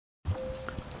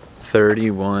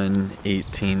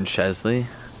3118 Chesley.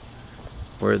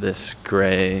 We're this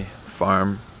gray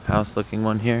farmhouse looking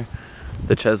one here.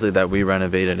 The Chesley that we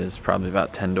renovated is probably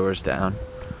about 10 doors down,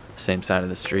 same side of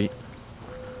the street.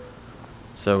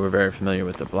 So we're very familiar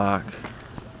with the block.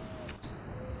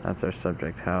 That's our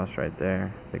subject house right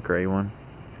there, the gray one.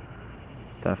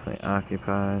 Definitely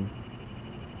occupied.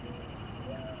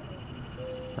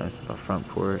 Nice little front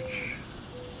porch.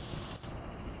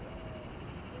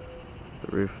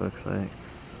 The roof looks like.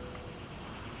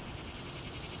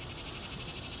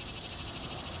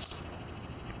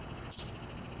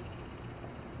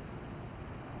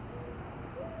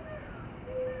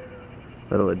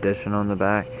 Little addition on the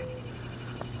back.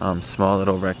 Small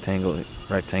little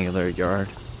rectangular yard.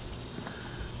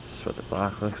 This is what the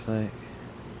block looks like.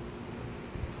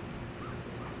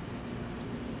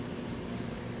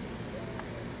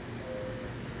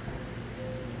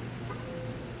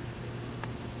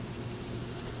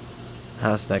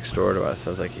 House next door to us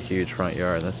has like a huge front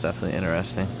yard. That's definitely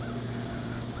interesting.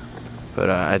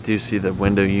 But I do see the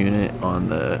window unit on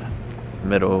the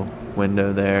middle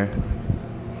window there.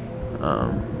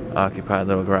 Occupied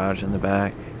little garage in the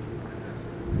back.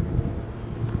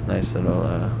 Nice little,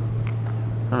 I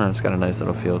don't know, it's got a nice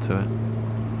little feel to it.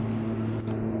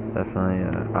 Definitely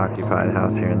an occupied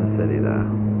house here in the city though.